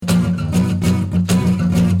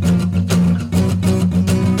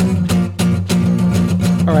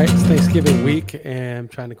Thanksgiving week, and I'm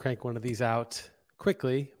trying to crank one of these out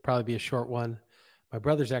quickly. Probably be a short one. My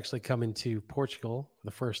brother's actually coming to Portugal for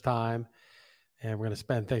the first time, and we're going to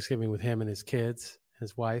spend Thanksgiving with him and his kids,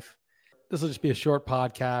 his wife. This will just be a short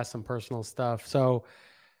podcast, some personal stuff. So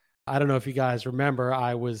I don't know if you guys remember,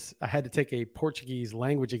 I had to take a Portuguese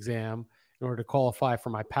language exam in order to qualify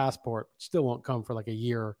for my passport. Still won't come for like a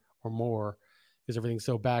year or more because everything's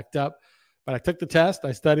so backed up. But I took the test.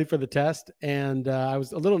 I studied for the test, and I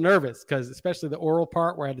was a little nervous because especially the oral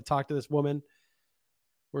part where I had to talk to this woman.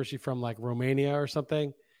 Where is she from? Like Romania or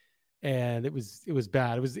something? And it was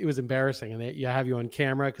bad. It was embarrassing. And you have you on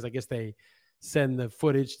camera because I guess they send the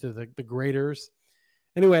footage to the graders.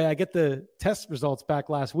 Anyway, I get the test results back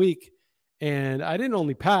last week, and I didn't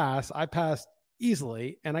only pass, I passed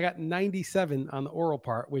easily, and I got 97 on the oral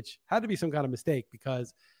part, which had to be some kind of mistake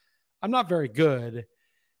because I'm not very good.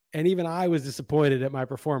 And even I was disappointed at my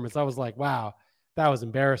performance. I was like, wow, that was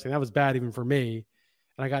embarrassing. That was bad even for me.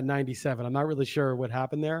 And I got 97. I'm not really sure what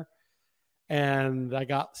happened there. And I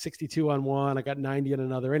got 62 on one. I got 90 on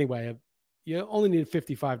another. Anyway, you only need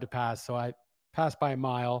 55 to pass. So I passed by a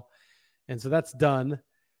mile. And so that's done.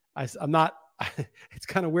 I'm not, it's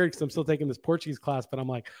kind of weird because I'm still taking this Portuguese class, but I'm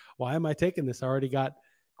like, why am I taking this? I already got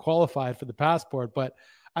qualified for the passport, but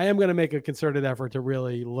I am going to make a concerted effort to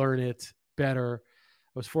really learn it better.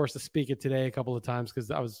 I was forced to speak it today a couple of times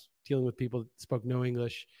because I was dealing with people that spoke no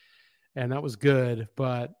English, and that was good.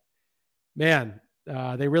 But man,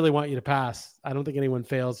 they really want you to pass. I don't think anyone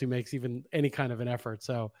fails who makes even any kind of an effort.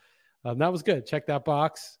 So that was good. Check that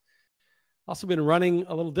box. Also been running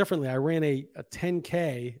a little differently. I ran a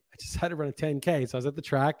 10K. I decided to run a 10K. So I was at the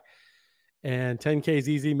track, and 10K is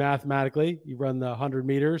easy mathematically. You run the 100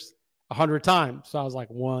 meters 100 times. So I was like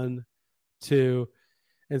 1, 2.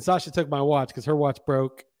 And Sasha took my watch because her watch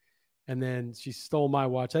broke, and then she stole my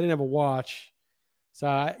watch. I didn't have a watch.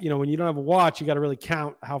 So, when you don't have a watch, you got to really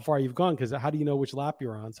count how far you've gone because how do you know which lap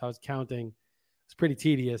you're on? So I was counting. It's pretty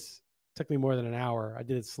tedious. It took me more than an hour. I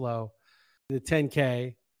did it slow. I did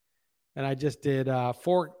 10K, and I just did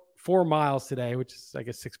 4 miles today, which is, I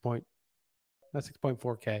guess,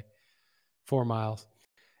 6.4K, 4 miles.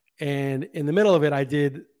 And in the middle of it,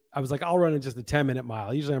 I was like, I'll run in just a 10-minute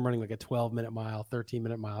mile. Usually I'm running like a 12-minute mile,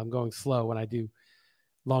 13-minute mile. I'm going slow when I do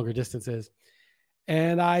longer distances.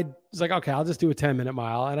 And I was like, okay, I'll just do a 10-minute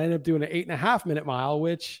mile. And I ended up doing an 8.5-minute mile,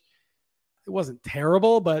 which it wasn't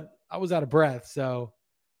terrible, but I was out of breath. So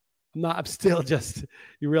I'm still just,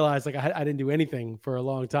 you realize like I didn't do anything for a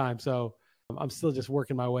long time. So I'm still just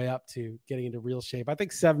working my way up to getting into real shape. I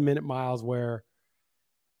think 7-minute miles where,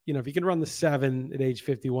 if you can run the 7 at age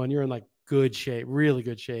 51, you're in like good shape, really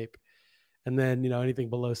good shape. And then, anything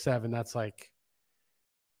below 7, that's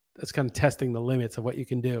kind of testing the limits of what you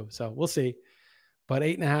can do. So we'll see. But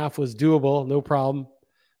 8.5 was doable, no problem,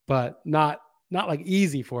 but not like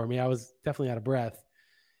easy for me. I was definitely out of breath.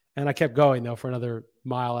 And I kept going though for another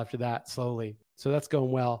mile after that slowly. So that's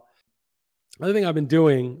going well. Another thing I've been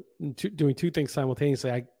doing 2 things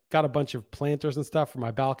simultaneously. I got a bunch of planters and stuff for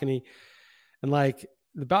my balcony. And like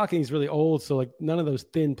the balcony is really old. So like none of those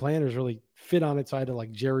thin planters really fit on it. So I had to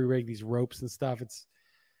like jerry rig these ropes and stuff.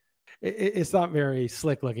 It's not very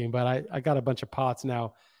slick looking, but I got a bunch of pots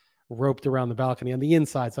now roped around the balcony on the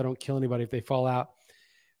inside so I don't kill anybody if they fall out.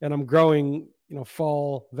 And I'm growing,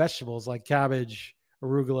 fall vegetables like cabbage,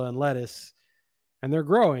 arugula, and lettuce. And they're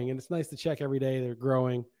growing, and it's nice to check every day they're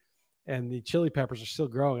growing. And the chili peppers are still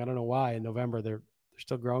growing. I don't know why in November they're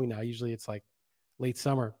still growing now. Usually it's like late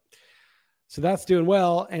summer. So that's doing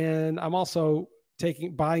well. And I'm also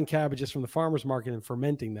buying cabbages from the farmer's market and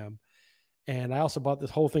fermenting them. And I also bought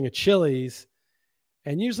this whole thing of chilies.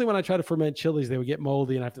 And usually when I try to ferment chilies, they would get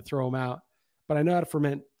moldy and I have to throw them out. But I know how to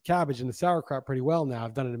ferment cabbage and the sauerkraut pretty well now.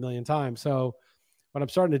 I've done it a million times. So what I'm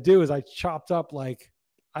starting to do is I chopped up like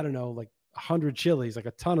 100 chilies, like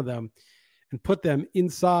a ton of them, and put them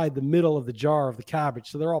inside the middle of the jar of the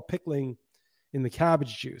cabbage. So they're all pickling in the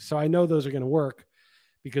cabbage juice. So I know those are going to work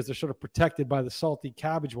because they're sort of protected by the salty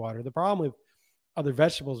cabbage water. The problem with other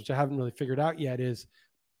vegetables, which I haven't really figured out yet, is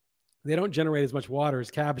they don't generate as much water as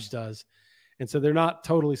cabbage does. And so they're not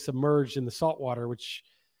totally submerged in the salt water, which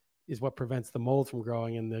is what prevents the mold from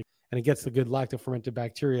growing and it gets the good lactofermented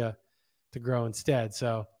bacteria to grow instead.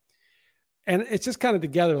 So, and it's just kind of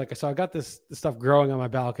together. So I got this stuff growing on my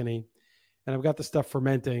balcony, and I've got the stuff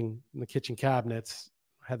fermenting in the kitchen cabinets.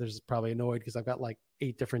 Heather's probably annoyed because I've got like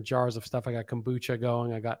 8 different jars of stuff. I got kombucha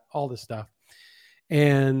going. I got all this stuff.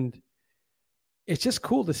 And it's just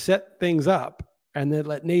cool to set things up and then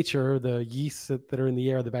let nature, the yeasts that are in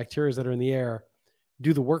the air, the bacteria that are in the air,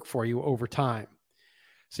 do the work for you over time.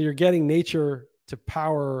 So you're getting nature to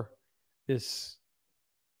power this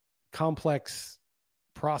complex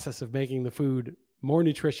process of making the food more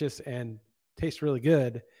nutritious and taste really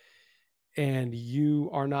good. And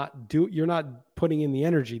you're not putting in the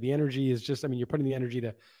energy. The energy is just, you're putting the energy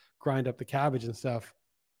to grind up the cabbage and stuff,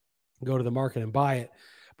 go to the market and buy it.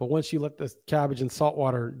 But once you let the cabbage and salt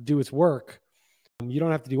water do its work, you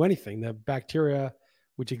don't have to do anything. The bacteria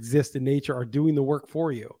which exist in nature are doing the work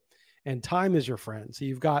for you. And time is your friend. So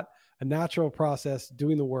you've got a natural process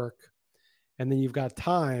doing the work, and then you've got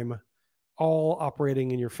time all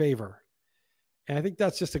operating in your favor. And I think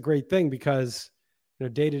that's just a great thing because,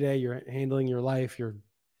 day to day, you're handling your life, you're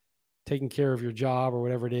taking care of your job or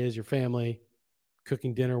whatever it is, your family,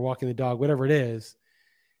 cooking dinner, walking the dog, whatever it is.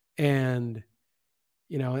 And,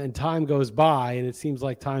 and time goes by and it seems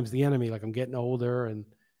like time's the enemy. Like I'm getting older and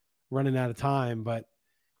running out of time. But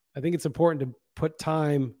I think it's important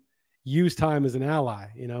to use time as an ally.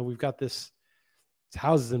 We've got this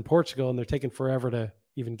houses in Portugal and they're taking forever to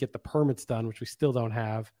even get the permits done, which we still don't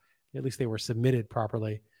have. At least they were submitted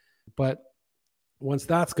properly. But once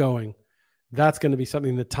that's going, that's going to be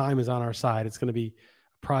something that time is on our side. It's going to be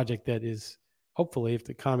a project that is, hopefully, if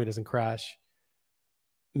the economy doesn't crash,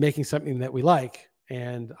 making something that we like.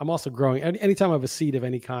 And I'm also growing. Anytime I have a seed of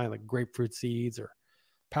any kind, like grapefruit seeds or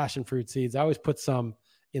passion fruit seeds, I always put some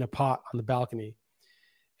in a pot on the balcony.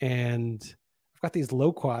 And I've got these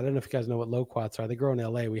loquats. I don't know if you guys know what loquats are. They grow in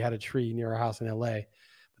LA. We had a tree near our house in LA.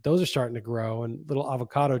 But those are starting to grow. And little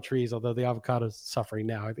avocado trees, although the avocado is suffering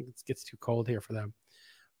now. I think it gets too cold here for them.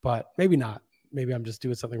 But maybe not. Maybe I'm just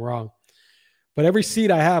doing something wrong. But every seed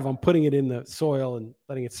I have, I'm putting it in the soil and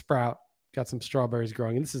letting it sprout. Got some strawberries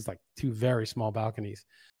growing. And this is like 2 very small balconies.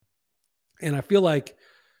 And I feel like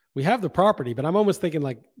we have the property, but I'm almost thinking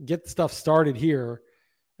like get stuff started here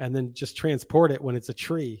and then just transport it when it's a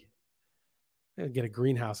tree. And get a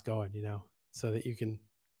greenhouse going, so that you can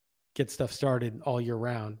get stuff started all year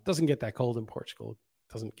round. It doesn't get that cold in Portugal.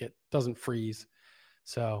 It doesn't freeze.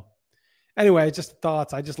 So anyway, just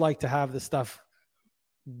thoughts. I just like to have this stuff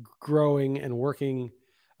growing and working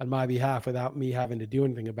on my behalf without me having to do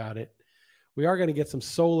anything about it. We are going to get some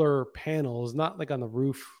solar panels, not like on the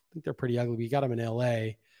roof. I think they're pretty ugly. We got them in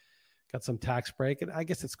LA, got some tax break. And I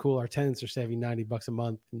guess it's cool. Our tenants are saving $90 a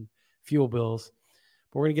month in fuel bills.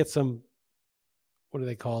 But we're going to get some, what are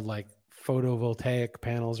they called? Like photovoltaic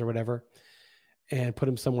panels or whatever, and put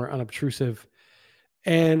them somewhere unobtrusive.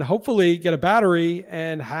 And hopefully get a battery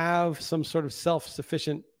and have some sort of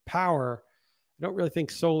self-sufficient power. I don't really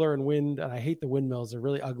think solar and wind, and I hate the windmills. They're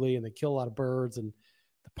really ugly and they kill a lot of birds, and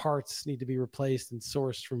the parts need to be replaced and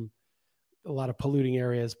sourced from a lot of polluting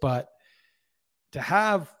areas. But to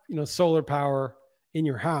have, solar power in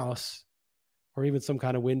your house or even some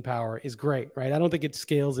kind of wind power is great, right? I don't think it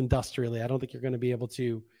scales industrially. I don't think you're going to be able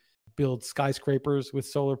to build skyscrapers with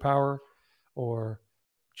solar power or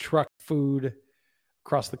truck food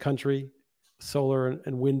across the country, solar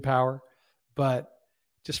and wind power. But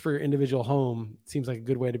just for your individual home, it seems like a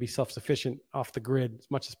good way to be self-sufficient off the grid as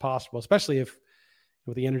much as possible, especially if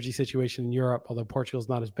with the energy situation in Europe, although Portugal's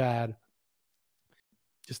not as bad,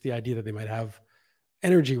 just the idea that they might have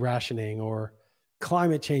energy rationing or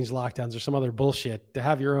climate change lockdowns or some other bullshit, to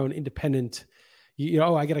have your own independent,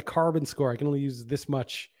 I get a carbon score. I can only use this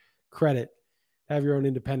much credit. Have your own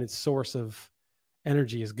independent source of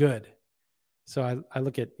energy is good. So I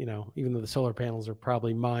look at, even though the solar panels are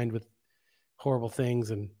probably mined with horrible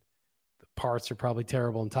things and the parts are probably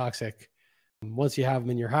terrible and toxic, once you have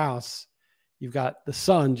them in your house, you've got the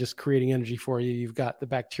sun just creating energy for you. You've got the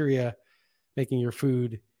bacteria making your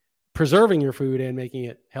food, preserving your food and making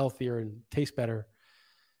it healthier and taste better.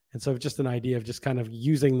 And so just an idea of just kind of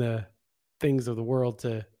using the things of the world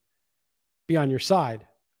to be on your side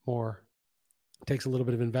more. It takes a little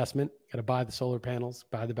bit of investment. You got to buy the solar panels,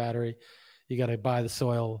 buy the battery. You got to buy the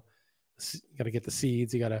soil. You got to get the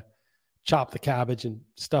seeds. You got to chop the cabbage and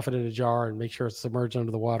stuff it in a jar and make sure it's submerged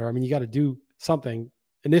under the water. You got to do something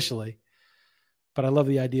initially. But I love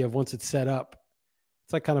the idea of once it's set up,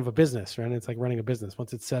 it's like kind of a business, right? It's like running a business.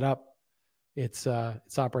 Once it's set up, it's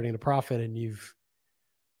operating at a profit, and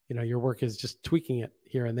your work is just tweaking it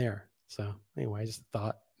here and there. So anyway, I just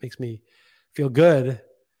thought makes me feel good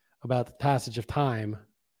about the passage of time,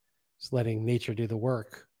 just letting nature do the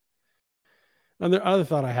work. Other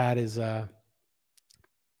thought I had is, I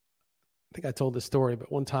think I told this story,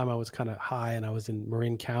 but one time I was kind of high and I was in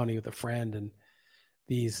Marin County with a friend, and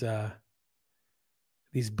these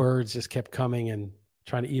birds just kept coming and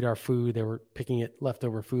trying to eat our food. They were picking at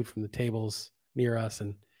leftover food from the tables near us,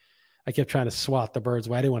 and I kept trying to swat the birds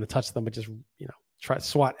away. I didn't want to touch them, but just try to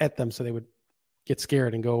swat at them so they would get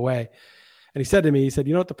scared and go away. And he said to me,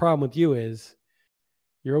 you know what the problem with you is?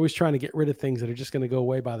 You're always trying to get rid of things that are just going to go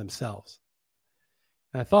away by themselves.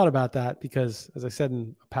 And I thought about that because, as I said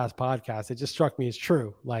in a past podcast, it just struck me as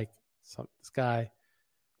true. Like this guy,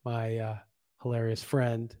 my hilarious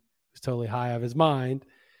friend, who's totally high of his mind,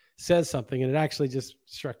 says something, and it actually just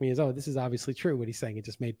struck me as, oh, this is obviously true what he's saying. It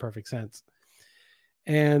just made perfect sense.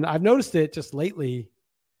 And I've noticed it just lately,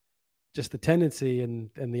 just the tendency and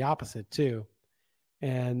the opposite too.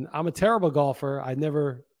 And I'm a terrible golfer. I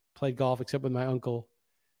never played golf except with my uncle,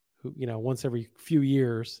 who, once every few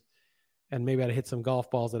years, and maybe I'd hit some golf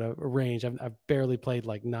balls at a range. I've barely played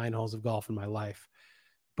like 9 holes of golf in my life.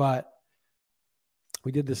 But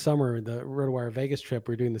we did this summer, the RotoWire Vegas trip,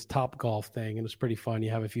 we were doing this Top Golf thing, and it was pretty fun. You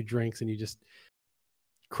have a few drinks and you just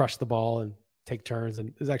crush the ball and take turns, and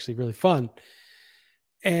it was actually really fun.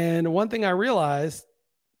 And one thing I realized,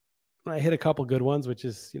 I hit a couple good ones, which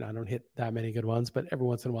is, I don't hit that many good ones, but every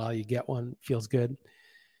once in a while you get one, feels good,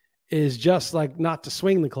 is just like not to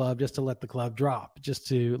swing the club, just to let the club drop, just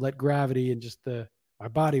to let gravity and just my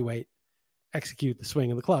body weight execute the swing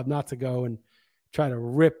of the club, not to go and try to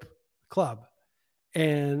rip the club.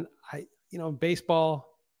 And in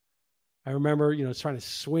baseball, I remember, trying to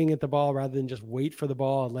swing at the ball rather than just wait for the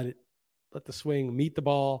ball and let the swing meet the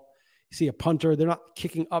ball. You see a punter, they're not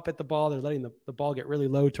kicking up at the ball. They're letting the ball get really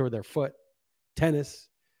low toward their foot. Tennis,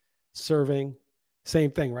 serving,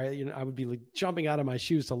 same thing, right? I would be like jumping out of my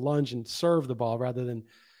shoes to lunge and serve the ball rather than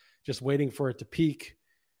just waiting for it to peak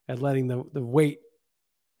and letting the weight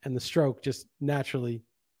and the stroke just naturally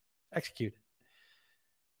execute.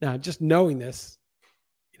 Now, just knowing this,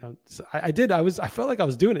 I felt like I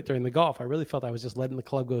was doing it during the golf. I really felt I was just letting the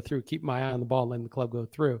club go through, keep my eye on the ball, letting the club go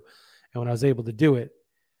through. And when I was able to do it,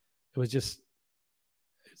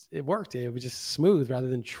 it worked. It was just smooth rather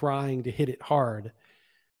than trying to hit it hard.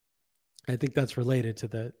 I think that's related to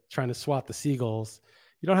the trying to swat the seagulls.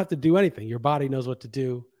 You don't have to do anything. Your body knows what to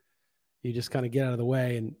do. You just kind of get out of the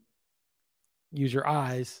way and use your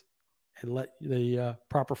eyes and let the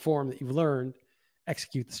proper form that you've learned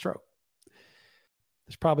execute the stroke.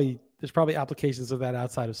 There's probably applications of that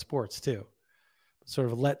outside of sports too. Sort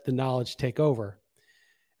of let the knowledge take over.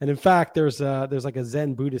 And in fact, there's like a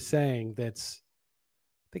Zen Buddhist saying that's,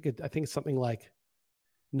 I think it's something like,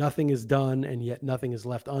 nothing is done and yet nothing is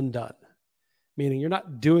left undone. Meaning you're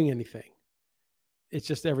not doing anything. It's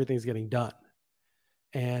just everything's getting done.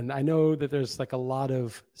 And I know that there's like a lot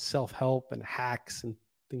of self-help and hacks and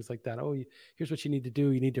things like that. Oh, here's what you need to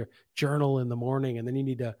do. You need to journal in the morning, and then you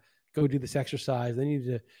need to go do this exercise. Then you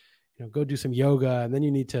need to, go do some yoga, and then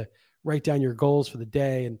you need to write down your goals for the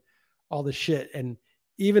day and all this shit. And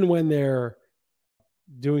even when they're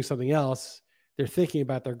doing something else, they're thinking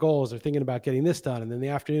about their goals. They're thinking about getting this done. And then in the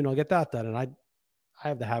afternoon, I'll get that done. And I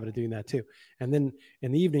have the habit of doing that too. And then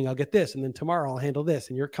in the evening, I'll get this. And then tomorrow I'll handle this.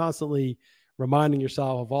 And you're constantly reminding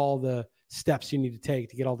yourself of all the steps you need to take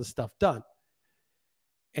to get all this stuff done.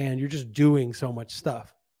 And you're just doing so much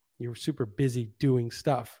stuff. You're super busy doing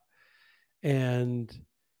stuff. And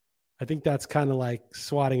I think that's kind of like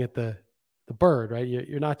swatting at the bird, right?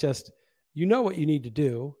 You're not just, what you need to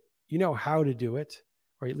do, how to do it,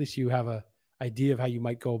 or at least you have a idea of how you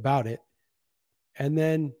might go about it. And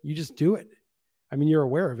then you just do it. I mean, you're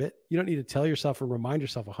aware of it. You don't need to tell yourself or remind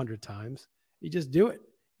yourself 100 times. You just do it.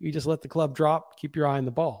 You just let the club drop, keep your eye on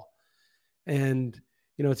the ball. And,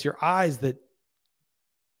 it's your eyes that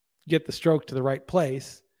get the stroke to the right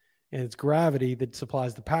place, and it's gravity that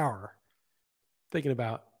supplies the power. Thinking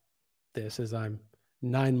about this as I'm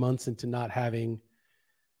 9 months into not having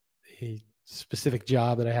a specific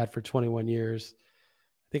job that I had for 21 years.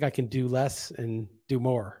 I think I can do less and do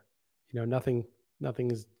more. Nothing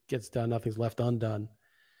gets done. Nothing's left undone.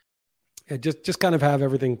 And just kind of have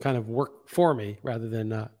everything kind of work for me rather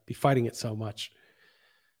than be fighting it so much.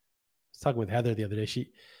 I was talking with Heather the other day.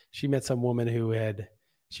 She met some woman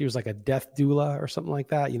she was like a death doula or something like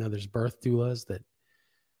that. There's birth doulas that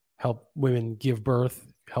help women give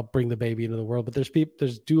birth, help bring the baby into the world. But there's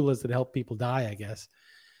doulas that help people die, I guess.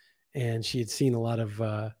 And she had seen a lot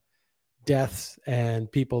of deaths and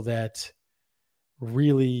people that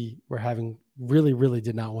really were really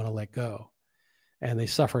did not want to let go. And they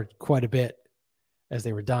suffered quite a bit as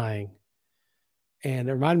they were dying. And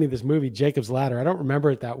it reminded me of this movie, Jacob's Ladder. I don't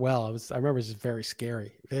remember it that well. I remember it was just very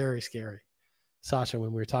scary, very scary. Sasha,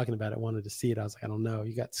 when we were talking about it, wanted to see it. I was like, I don't know.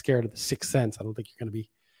 You got scared of the Sixth Sense. I don't think you're going to be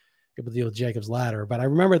able to deal with Jacob's Ladder. But I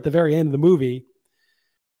remember at the very end of the movie,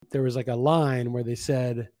 there was like a line where they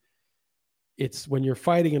said, it's when you're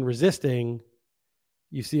fighting and resisting,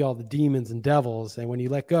 you see all the demons and devils. And when you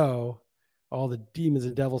let go, all the demons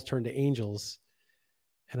and devils turn to angels.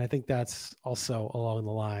 And I think that's also along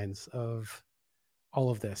the lines of all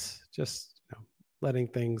of this. Just letting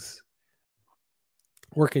things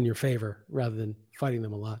work in your favor rather than fighting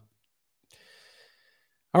them a lot.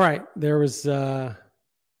 All right, there's that,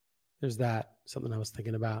 something I was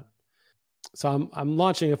thinking about. So I'm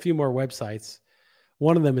launching a few more websites.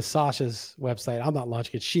 One of them is Sasha's website. I'm not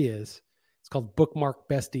launching it. She is. It's called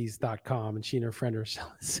bookmarkbesties.com. And she and her friend are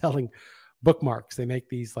selling bookmarks. They make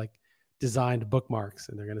these like designed bookmarks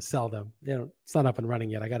and they're going to sell them. It's not up and running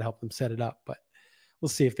yet. I got to help them set it up, but we'll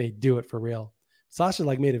see if they do it for real. Sasha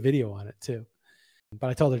like made a video on it too. But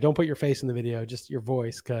I told her, don't put your face in the video, just your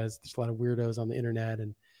voice, because there's a lot of weirdos on the internet.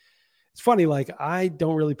 And it's funny, like I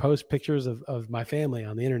don't really post pictures of my family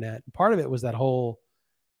on the internet. Part of it was that whole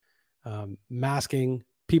masking,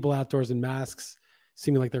 people outdoors in masks,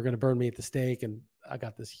 seeming like they're going to burn me at the stake. And I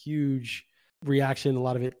got this huge reaction, a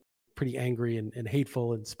lot of it pretty angry and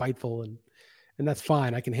hateful and spiteful. And that's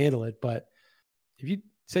fine. I can handle it. But if you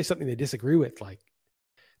say something they disagree with, like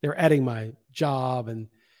they're adding my job, and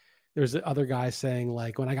there's other guys saying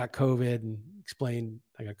like when I got COVID and explained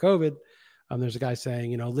I got COVID, there's a guy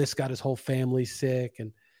saying, List got his whole family sick.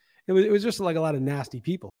 And it was just like a lot of nasty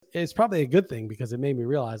people. It's probably a good thing because it made me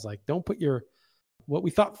realize like, don't put what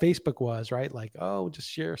we thought Facebook was, right? Like, oh, just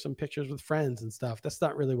share some pictures with friends and stuff. That's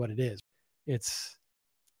not really what it is. It's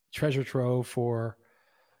treasure trove for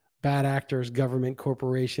bad actors, government,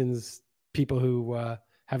 corporations, people who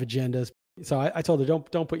have agendas. So I told her,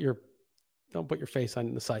 don't put your face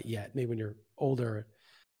on the site yet. Maybe when you're older,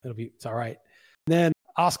 it's all right. And then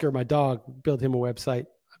Oscar, my dog, built him a website.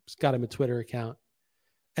 I've just got him a Twitter account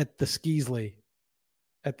at the Skeasley.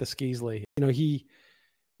 I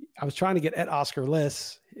was trying to get at Oscar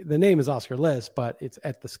Liss. The name is Oscar Liss, but it's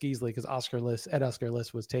at the Skeasley because Oscar Liss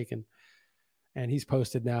was taken. And he's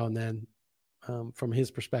posted now and then from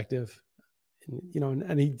his perspective.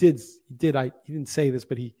 And he didn't say this,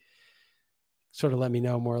 but he sort of let me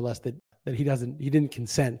know more or less that he didn't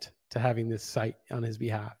consent to having this site on his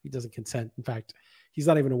behalf. He doesn't consent. In fact, he's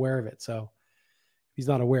not even aware of it. So if he's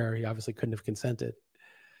not aware, he obviously couldn't have consented.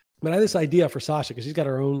 But I had this idea for Sasha because she's got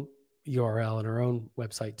her own URL and her own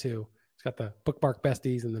website too. She's got the Bookmark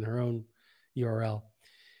Besties and then her own URL.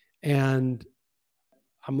 And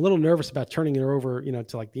I'm a little nervous about turning her over,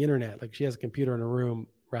 to like the internet. Like she has a computer in her room,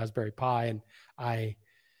 Raspberry Pi, and I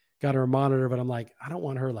got her a monitor, but I'm like, I don't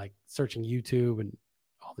want her like searching YouTube and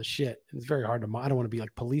all the shit. And it's very hard I don't want to be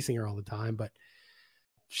like policing her all the time, but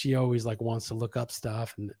she always like wants to look up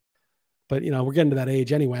stuff. But we're getting to that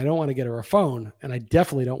age anyway. I don't want to get her a phone, and I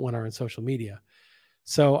definitely don't want her on social media.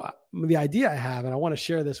 So the idea I have, and I want to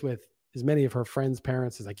share this with as many of her friends'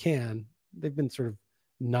 parents as I can. They've been sort of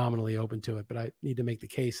nominally open to it, but I need to make the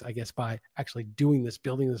case, I guess, by actually building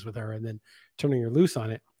this with her and then turning her loose on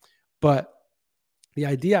it. But the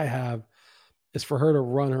idea I have is for her to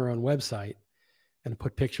run her own website and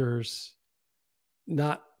put pictures,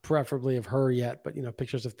 not preferably of her yet, but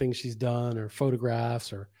pictures of things she's done or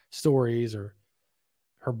photographs or stories or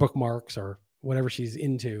her bookmarks or whatever she's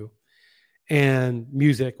into, and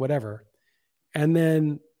music, whatever. And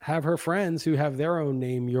then have her friends who have their own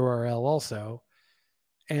name URL also,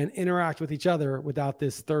 and interact with each other without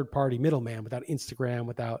this third-party middleman, without Instagram,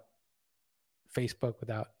 without Facebook,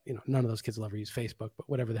 without, none of those kids will ever use Facebook, but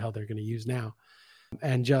whatever the hell they're going to use now.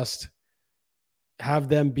 And just have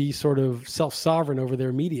them be sort of self-sovereign over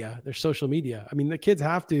their media, their social media. I mean, the kids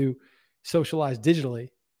have to socialize digitally.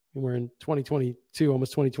 And we're in 2022,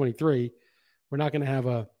 almost 2023. We're not going to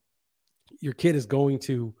have your kid is going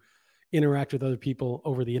to interact with other people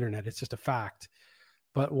over the internet. It's just a fact.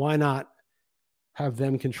 But why not have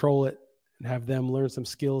them control it and have them learn some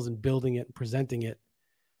skills in building it and presenting it?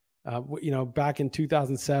 Back in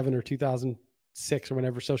 2007 or 2006 or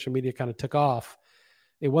whenever social media kind of took off,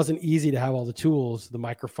 it wasn't easy to have all the tools, the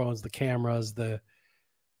microphones, the cameras, the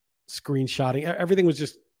screenshotting. Everything was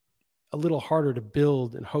just a little harder to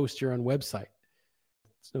build and host your own website.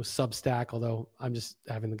 There's no Substack, although I'm just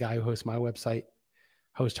having the guy who hosts my website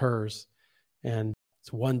host hers. And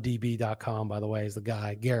it's 1db.com, by the way, is the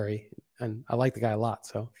guy, Gary. And I like the guy a lot.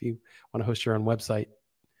 So if you want to host your own website,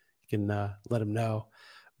 you can let him know.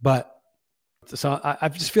 But so I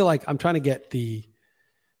just feel like I'm trying to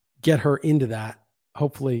get her into that.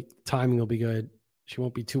 Hopefully timing will be good. She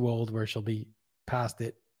won't be too old where she'll be past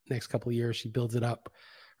it. Next couple of years, she builds it up.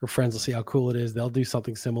 Her friends will see how cool it is. They'll do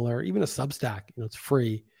something similar, even a Substack. It's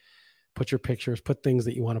free. Put your pictures, put things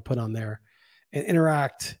that you want to put on there and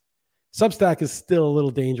interact. Substack is still a little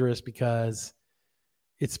dangerous because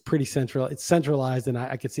it's pretty central. It's centralized, and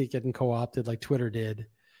I could see it getting co-opted like Twitter did.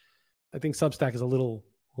 I think Substack is a little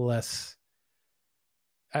less.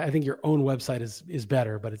 I think your own website is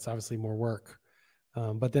better, but it's obviously more work.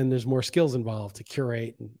 But then there's more skills involved to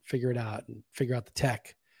curate and figure it out and figure out the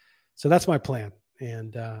tech. So that's my plan.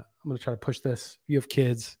 And I'm going to try to push this. If you have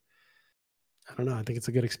kids, I don't know. I think it's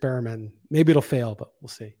a good experiment. Maybe it'll fail, but we'll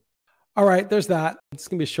see. All right, there's that. It's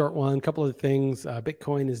going to be a short one. A couple of things.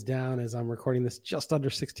 Bitcoin is down as I'm recording this, just under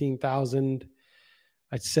 16,000.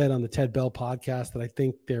 I said on the Ted Bell podcast that I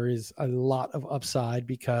think there is a lot of upside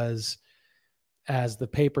because as the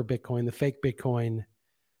paper Bitcoin, the fake Bitcoin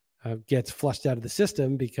gets flushed out of the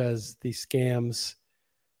system because the scams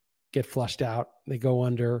get flushed out, they go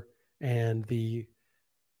under, and the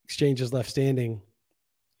exchanges left standing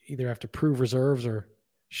either have to prove reserves or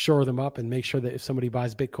shore them up and make sure that if somebody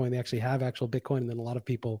buys Bitcoin, they actually have actual Bitcoin. And then a lot of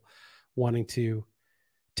people wanting to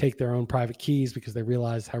take their own private keys because they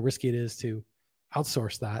realize how risky it is to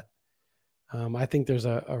outsource that. I think there's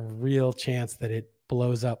a real chance that it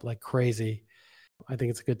blows up like crazy. I think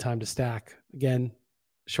it's a good time to stack. Again,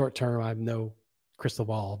 short term, I have no crystal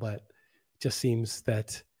ball, but it just seems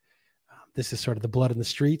that this is sort of the blood in the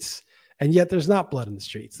streets. And yet there's not blood in the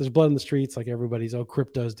streets. There's blood in the streets like everybody's, oh,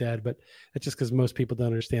 crypto's dead. But that's just because most people don't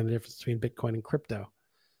understand the difference between Bitcoin and crypto.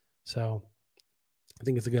 So I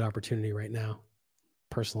think it's a good opportunity right now,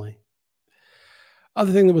 personally.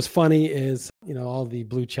 Other thing that was funny is, all the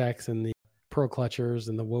blue checks and the pearl clutchers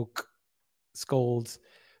and the woke scolds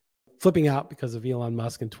flipping out because of Elon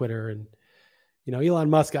Musk and Twitter. And, Elon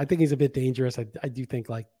Musk, I think he's a bit dangerous. I do think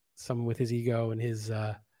like someone with his ego and his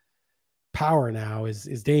power now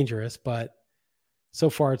is dangerous, but so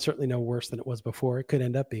far it's certainly no worse than it was before. It could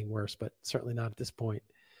end up being worse, but certainly not at this point.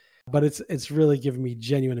 But it's really given me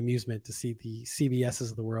genuine amusement to see the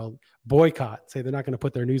CBSs of the world boycott, say they're not going to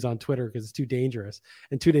put their news on Twitter because it's too dangerous.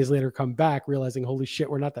 And 2 days later come back realizing, holy shit,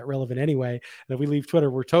 we're not that relevant anyway. And if we leave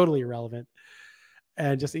Twitter, we're totally irrelevant.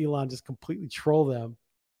 And just Elon just completely troll them.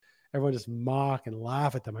 Everyone just mock and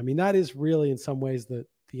laugh at them. I mean, that is really in some ways the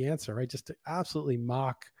answer, right? Just to absolutely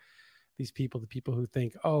mock these people, the people who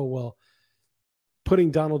think, oh, well,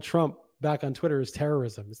 putting Donald Trump back on Twitter is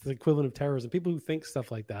terrorism. It's the equivalent of terrorism. People who think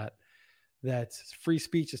stuff like that free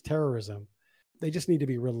speech is terrorism, they just need to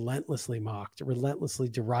be relentlessly mocked, relentlessly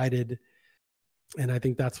derided. And I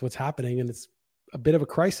think that's what's happening. And it's a bit of a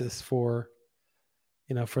crisis for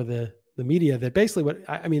the media that basically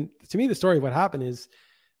to me, the story of what happened is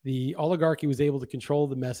the oligarchy was able to control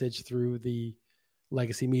the message through the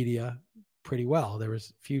legacy media pretty well. There was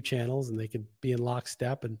a few channels and they could be in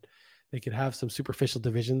lockstep and they could have some superficial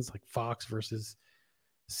divisions like Fox versus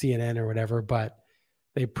CNN or whatever, but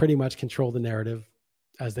they pretty much controlled the narrative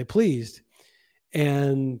as they pleased.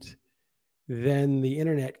 And then the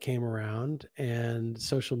internet came around and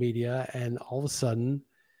social media, and all of a sudden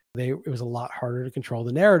it was a lot harder to control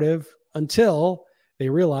the narrative until they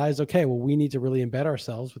realized, okay, well, we need to really embed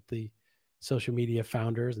ourselves with the social media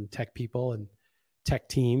founders and tech people and tech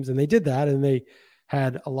teams. And they did that, and they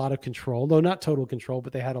had a lot of control, though not total control,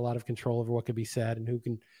 but they had a lot of control over what could be said and who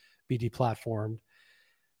can be deplatformed.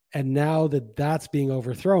 And now that that's being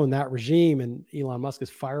overthrown, that regime, and Elon Musk is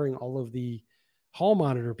firing all of the hall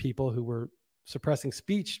monitor people who were suppressing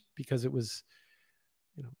speech because it was,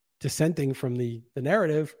 dissenting from the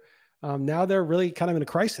narrative. Now they're really kind of in a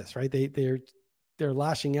crisis, right? They're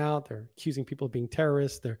lashing out. They're accusing people of being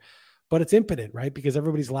terrorists. But it's impotent, right? Because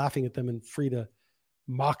everybody's laughing at them and free to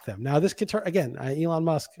mock them. Now this could turn, again, Elon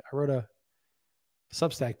Musk, I wrote a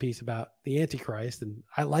Substack piece about the Antichrist, and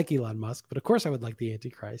I like Elon Musk, but of course I would like the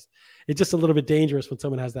Antichrist. It's just a little bit dangerous when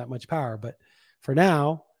someone has that much power. But for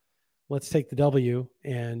now, let's take the W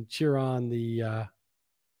and cheer on the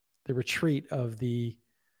retreat of the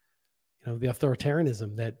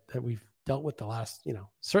authoritarianism that we've dealt with the last,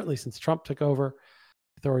 certainly since Trump took over.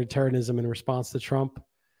 Authoritarianism in response to Trump.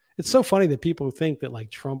 It's so funny that people think that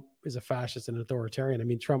like Trump is a fascist and authoritarian. I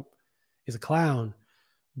mean, Trump is a clown,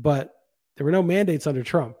 but there were no mandates under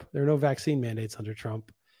Trump. There were no vaccine mandates under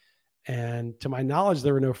Trump. And to my knowledge,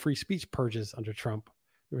 there were no free speech purges under Trump.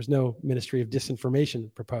 There was no Ministry of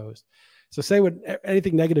Disinformation proposed. So say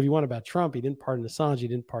anything negative you want about Trump. He didn't pardon Assange. He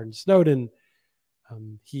didn't pardon Snowden.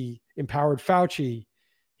 He empowered Fauci.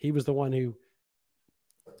 He was the one who,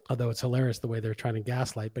 although it's hilarious the way they're trying to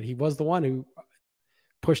gaslight, but he was the one who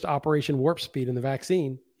pushed Operation Warp Speed in the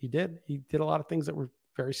vaccine. He did a lot of things that were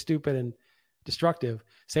very stupid and destructive.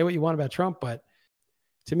 Say what you want about Trump, but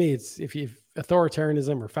to me, it's if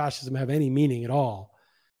authoritarianism or fascism have any meaning at all,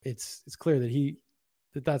 it's clear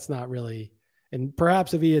that that's not really. And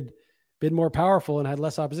perhaps if he had been more powerful and had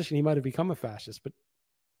less opposition, he might have become a fascist. But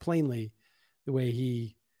plainly, the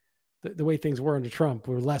way things were under Trump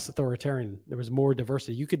were less authoritarian. There was more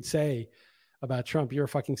diversity. You could say about Trump, you're a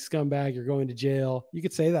fucking scumbag, you're going to jail. You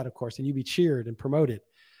could say that, of course, and you'd be cheered and promoted.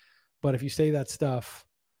 But if you say that stuff,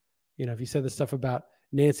 if you say the stuff about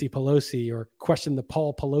Nancy Pelosi or question the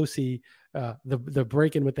Paul Pelosi, the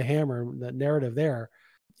break-in with the hammer, the narrative there,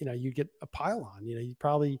 you get a pile on. You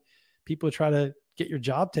probably, people try to get your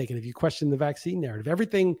job taken if you question the vaccine narrative.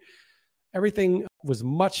 Everything was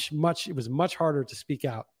it was much harder to speak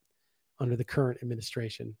out under the current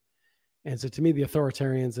administration. And so to me, the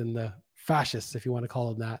authoritarians and the fascists, if you want to call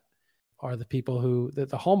them that, are the people the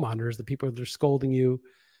homemongers, the people that are scolding you,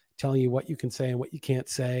 telling you what you can say and what you can't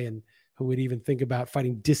say, and who would even think about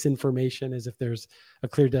fighting disinformation as if there's a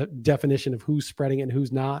clear definition of who's spreading it and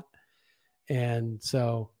who's not. And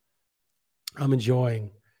so I'm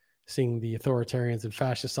enjoying seeing the authoritarians and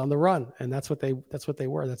fascists on the run. And that's what they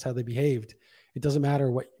were. That's how they behaved. It doesn't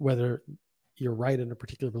matter whether you're right in a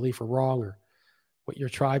particular belief or wrong, or what your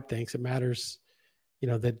tribe thinks. It matters,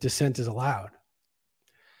 that dissent is allowed.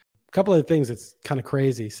 A couple of things that's kind of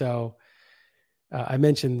crazy. So I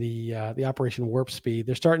mentioned the Operation Warp Speed.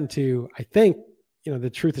 They're starting to, I think, the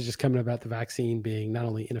truth is just coming about the vaccine being not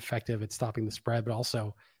only ineffective at stopping the spread, but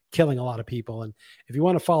also killing a lot of people. And if you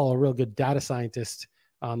want to follow a real good data scientist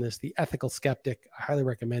on this, The Ethical Skeptic, I highly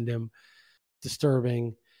recommend him.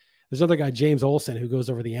 Disturbing. There's another guy, James Olson, who goes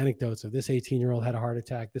over the anecdotes of this 18-year-old had a heart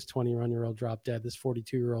attack, this 21-year-old dropped dead, this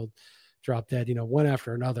 42-year-old dropped dead, one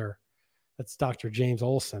after another. That's Dr. James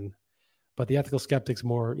Olson. But the Ethical Skeptic's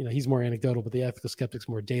more, he's more anecdotal, but the Ethical Skeptic's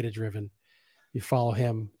more data-driven. You follow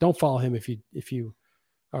him. Don't follow him if you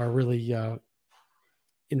are really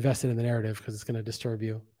invested in the narrative, because it's going to disturb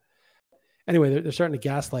you. Anyway, they're starting to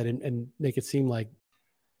gaslight and make it seem like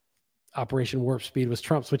Operation Warp Speed was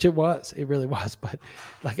Trump's, which it was. It really was. But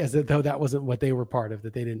like, as though that wasn't what they were part of,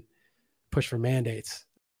 that they didn't push for mandates.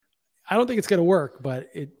 I don't think it's going to work, but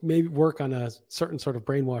it may work on a certain sort of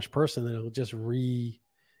brainwashed person that it'll just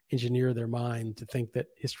re-engineer their mind to think that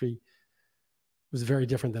history was very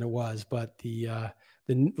different than it was. But the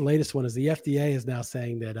latest one is the FDA is now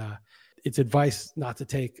saying that its advice not to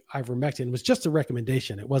take ivermectin was just a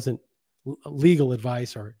recommendation. It wasn't legal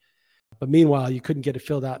advice, but meanwhile, you couldn't get it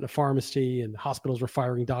filled out in a pharmacy, and hospitals were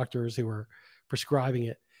firing doctors who were prescribing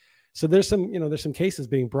it. So there's some cases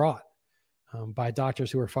being brought by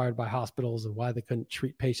doctors who were fired by hospitals, and why they couldn't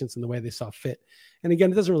treat patients in the way they saw fit. And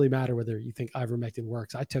again, it doesn't really matter whether you think ivermectin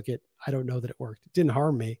works. I took it. I don't know that it worked. It didn't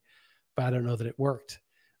harm me, but I don't know that it worked.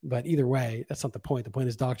 But either way, that's not the point. The point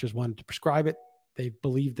is doctors wanted to prescribe it. They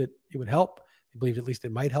believed that it would help. They believed at least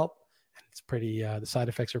it might help. And it's pretty, the side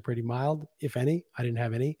effects are pretty mild, if any. I didn't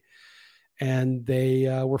have any. And they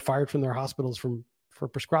were fired from their hospitals for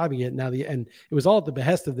prescribing it. Now and it was all at the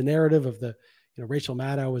behest of the narrative of the, Rachel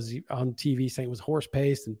Maddow was on TV saying it was horse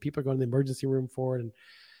paste, and people are going to the emergency room for it,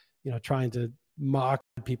 and trying to mock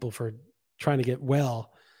people for trying to get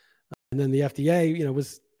well. And then the FDA,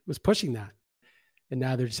 was pushing that, and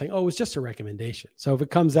now they're just saying, oh, it was just a recommendation. So if it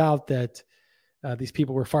comes out that these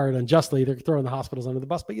people were fired unjustly, they're throwing the hospitals under the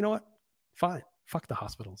bus. But you know what? Fine, fuck the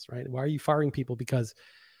hospitals, right? Why are you firing people because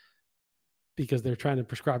they're trying to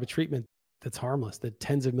prescribe a treatment that's harmless, that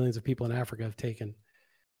tens of millions of people in Africa have taken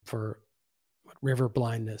for river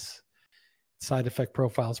blindness? Side effect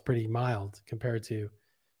profile is pretty mild compared to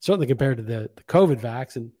the COVID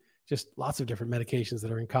vax, and just lots of different medications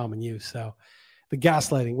that are in common use. So the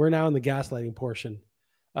gaslighting, we're now in the gaslighting portion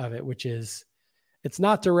of it, which is, it's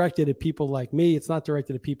not directed at people like me. It's not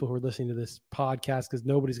directed at people who are listening to this podcast, because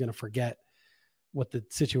nobody's going to forget what the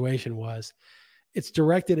situation was. It's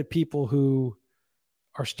directed at people who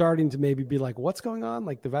are starting to maybe be like, what's going on?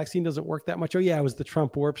 Like, the vaccine doesn't work that much. Oh yeah, it was the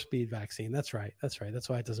Trump Warp Speed vaccine. That's right. That's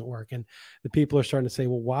why it doesn't work. And the people are starting to say,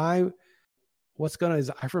 well, why? What's going on? Is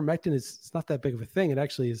ivermectin it's not that big of a thing. It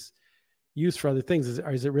actually is used for other things.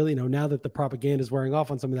 Is it really, now that the propaganda is wearing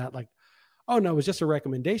off on some of that, like, oh no, it was just a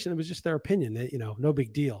recommendation. It was just their opinion. No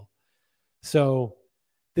big deal. So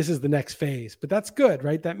this is the next phase, but that's good,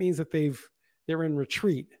 right? That means that they're in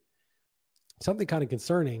retreat. Something kind of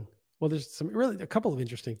concerning. Well, there's a couple of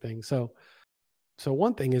interesting things. So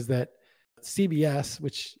one thing is that CBS,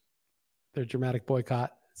 which their dramatic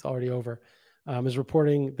boycott, it's already over, is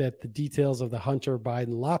reporting that the details of the Hunter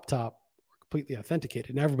Biden laptop were completely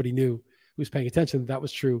authenticated. And everybody knew, who was paying attention, that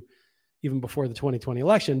was true even before the 2020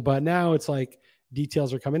 election. But now it's like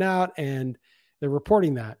details are coming out and they're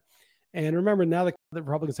reporting that. And remember, now that the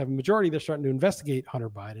Republicans have a majority, they're starting to investigate Hunter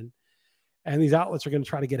Biden. And these outlets are going to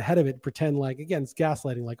try to get ahead of it, pretend like, again, it's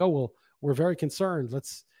gaslighting, like, oh, well, we're very concerned.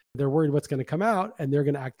 They're worried what's going to come out, and they're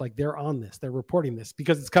going to act like they're on this. They're reporting this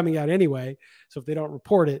because it's coming out anyway. So if they don't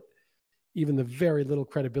report it, even the very little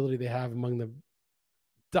credibility they have among the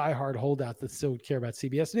diehard holdouts that still care about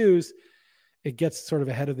CBS News, it gets sort of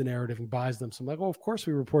ahead of the narrative and buys them. So I'm like, well, of course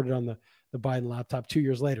we reported on the Biden laptop 2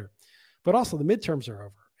 years later, but also the midterms are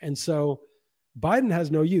over. And so Biden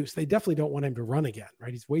has no use. They definitely don't want him to run again,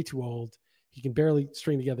 right? He's way too old. He can barely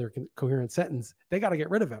string together a coherent sentence. They got to get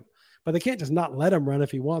rid of him, but they can't just not let him run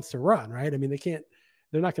if he wants to run, right? I mean,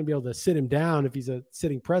 they're not going to be able to sit him down if he's a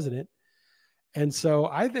sitting president. And so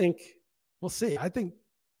I think we'll see. I think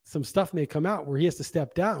some stuff may come out where he has to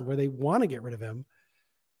step down, where they want to get rid of him.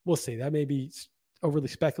 We'll see. That may be overly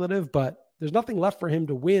speculative, but there's nothing left for him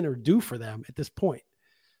to win or do for them at this point.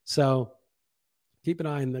 So keep an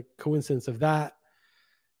eye on the coincidence of that.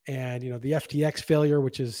 And, the FTX failure,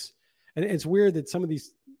 which is, and it's weird that some of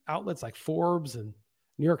these outlets like Forbes and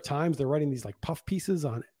New York Times, they're writing these like puff pieces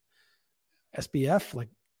on SBF, like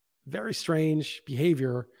very strange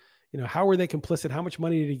behavior. How were they complicit? How much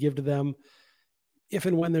money did he give to them? If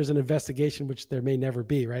and when there's an investigation, which there may never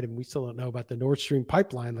be, right? And we still don't know about the Nord Stream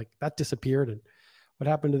pipeline, like that disappeared. And what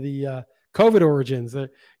happened to the COVID origins?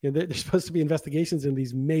 There's supposed to be investigations in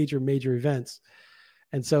these major, major events.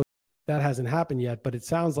 And so that hasn't happened yet, but it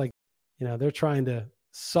sounds like, they're trying to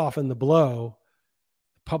soften the blow,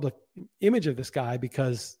 the public image of this guy,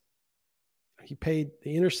 because he paid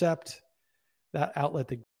The Intercept, that outlet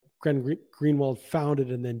that Glenn Greenwald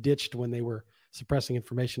founded and then ditched when they were suppressing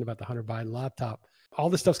information about the Hunter Biden laptop. All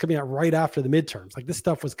this stuff's coming out right after the midterms. Like this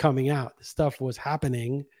stuff was coming out. This stuff was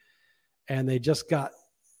happening. And they just got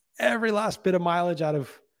every last bit of mileage out of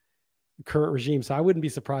the current regime. So I wouldn't be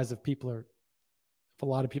surprised if a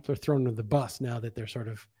lot of people are thrown under the bus now that they're sort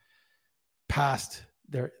of past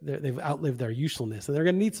they've outlived their usefulness, and they're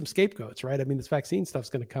going to need some scapegoats, right? I mean, this vaccine stuff's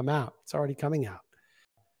going to come out. It's already coming out.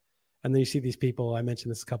 And then you see these people, I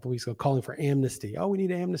mentioned this a couple of weeks ago, calling for amnesty. Oh, we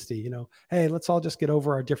need amnesty. Hey, let's all just get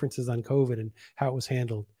over our differences on COVID and how it was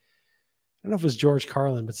handled. I don't know if it was George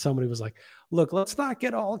Carlin, but somebody was like, look, let's not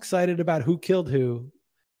get all excited about who killed who.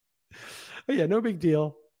 Oh, yeah, no big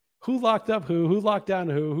deal. Who locked up who locked down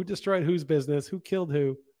who destroyed whose business, who killed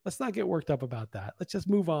who. Let's not get worked up about that. Let's just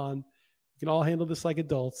move on. We can all handle this like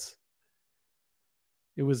adults.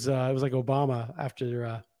 It was like Obama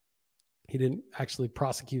after he didn't actually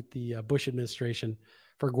prosecute the Bush administration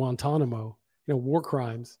for Guantanamo, war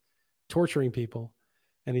crimes, torturing people.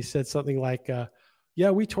 And he said something like,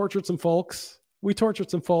 yeah, we tortured some folks. It's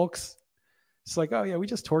like, oh yeah, we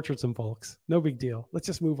just tortured some folks. No big deal. Let's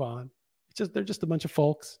just move on. They're just a bunch of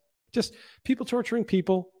folks, just people torturing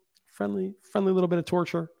people, friendly little bit of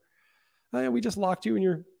torture. Oh, yeah, we just locked you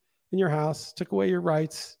in your house, took away your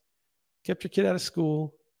rights, kept your kid out of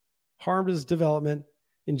school, harmed his development,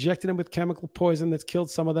 injected him with chemical poison that's killed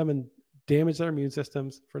some of them and damaged their immune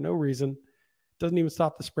systems for no reason. Doesn't even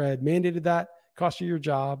stop the spread. Mandated that, cost you your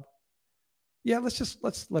job. Yeah, let's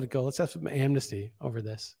let it go. Let's have some amnesty over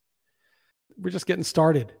this. We're just getting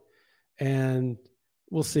started. And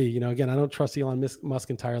we'll see. Again, I don't trust Elon Musk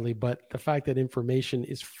entirely, but the fact that information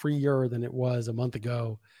is freer than it was a month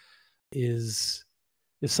ago is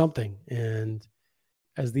something. And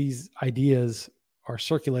as these ideas are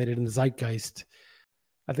circulated in the zeitgeist,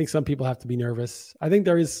 I think some people have to be nervous. I think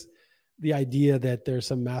there is the idea that there's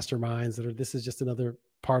some masterminds this is just another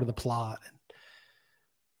part of the plot. And,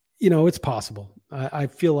 it's possible. I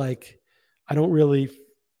feel like I don't really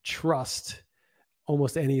trust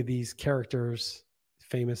almost any of these characters,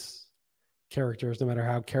 famous characters, no matter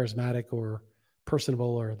how charismatic or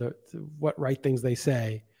personable or what right things they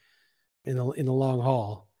say in the long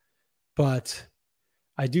haul. But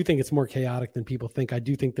I do think it's more chaotic than people think. I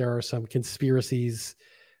do think there are some conspiracies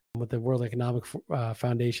with the World Economic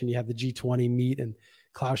Foundation. You have the G20 meet and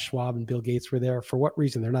Klaus Schwab and Bill Gates were there. For what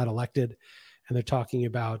reason? They're not elected. And they're talking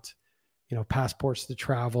about, passports to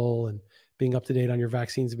travel and being up to date on your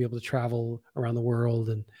vaccines to be able to travel around the world.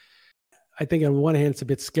 And I think on one hand, it's a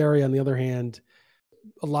bit scary. On the other hand,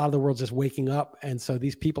 a lot of the world's just waking up. And so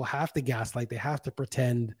these people have to gaslight. They have to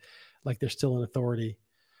pretend like they're still in authority.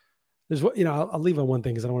 There's I'll leave on one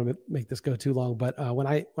thing because I don't want to make this go too long. But when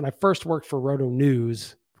I first worked for Roto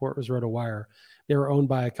News, before it was RotoWire, they were owned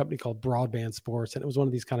by a company called Broadband Sports. And it was one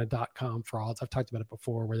of these kind of .com frauds. I've talked about it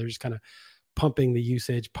before, where they're just kind of pumping the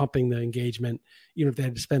usage, pumping the engagement, even if they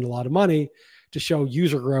had to spend a lot of money to show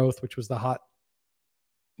user growth, which was the hot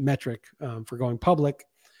metric for going public.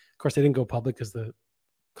 Of course, they didn't go public because the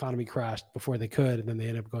economy crashed before they could, and then they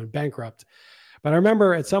ended up going bankrupt. But I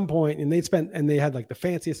remember at some point, and they had like the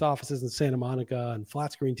fanciest offices in Santa Monica and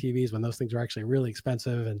flat screen TVs when those things were actually really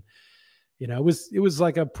expensive. And, it was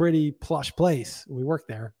like a pretty plush place. We worked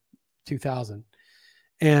there 2000.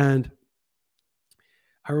 And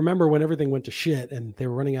I remember when everything went to shit and they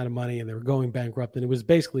were running out of money and they were going bankrupt and it was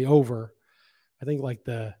basically over. I think like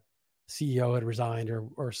the CEO had resigned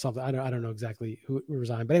or something. I don't know exactly who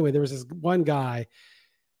resigned, but anyway, there was this one guy.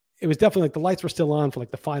 It was definitely like the lights were still on for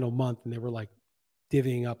like the final month, and they were like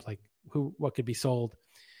divvying up like what could be sold.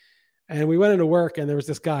 And we went into work, and there was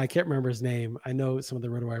this guy. I can't remember his name. I know some of the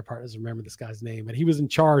RotoWire partners remember this guy's name, and he was in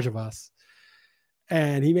charge of us.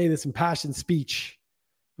 And he made this impassioned speech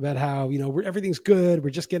about how, everything's good. We're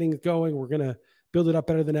just getting it going. We're going to build it up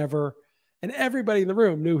better than ever. And everybody in the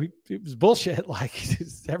room knew it was bullshit. Like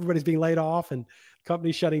everybody's being laid off and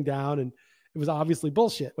companies shutting down. And it was obviously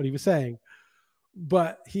bullshit what he was saying.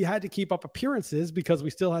 But he had to keep up appearances because we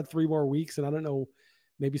still had 3 more weeks. And I don't know,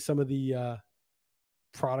 maybe some of the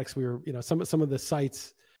products we were, some of the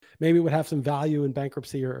sites maybe would have some value in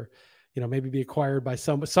bankruptcy or, maybe be acquired by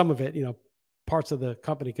some of it, parts of the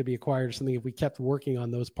company could be acquired or something if we kept working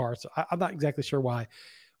on those parts. I'm not exactly sure why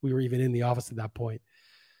we were even in the office at that point.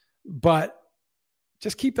 But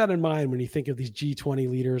just keep that in mind when you think of these G20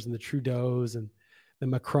 leaders and the Trudeaus and the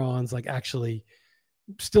Macrons, like actually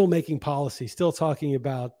still making policy, still talking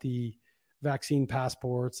about the vaccine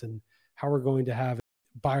passports and how we're going to have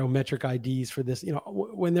biometric IDs for this.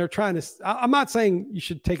 When they're trying to, I'm not saying you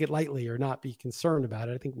should take it lightly or not be concerned about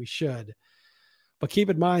it. I think we should. But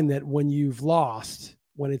keep in mind that when you've lost,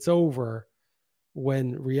 when it's over,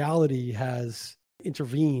 when reality has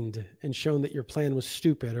intervened and shown that your plan was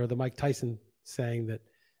stupid, or the Mike Tyson saying that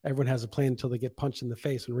everyone has a plan until they get punched in the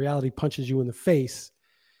face, when reality punches you in the face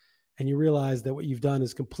and you realize that what you've done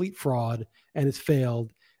is complete fraud and it's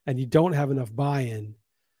failed and you don't have enough buy-in,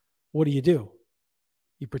 what do?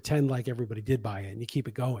 You pretend like everybody did buy in. You keep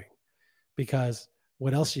it going, because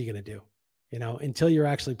what else are you going to do? Until you're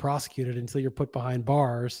actually prosecuted, until you're put behind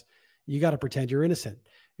bars, you got to pretend you're innocent.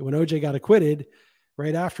 And when OJ got acquitted,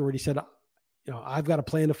 right afterward, he said, I've got a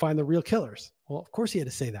plan to find the real killers. Well, of course he had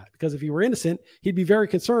to say that, because if he were innocent, he'd be very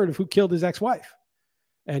concerned of who killed his ex-wife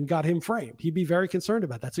and got him framed. He'd be very concerned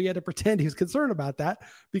about that. So he had to pretend he was concerned about that,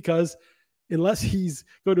 because unless he's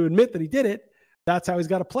going to admit that he did it, that's how he's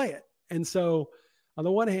got to play it. And so on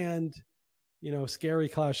the one hand, scary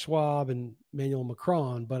Klaus Schwab and Emmanuel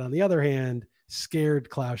Macron, but on the other hand, scared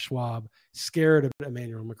Klaus Schwab, scared of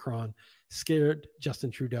Emmanuel Macron, scared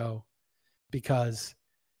Justin Trudeau, because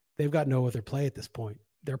they've got no other play at this point.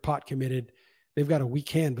 They're pot committed. They've got a weak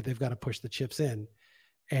hand, but they've got to push the chips in.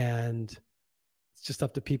 And it's just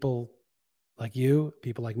up to people like you,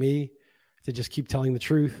 people like me, to just keep telling the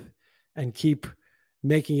truth and keep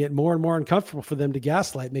making it more and more uncomfortable for them to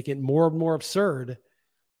gaslight, make it more and more absurd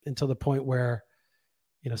until the point where,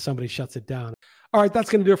 somebody shuts it down. All right, that's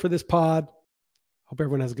going to do it for this pod. Hope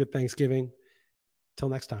everyone has a good Thanksgiving. Till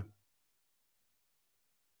next time.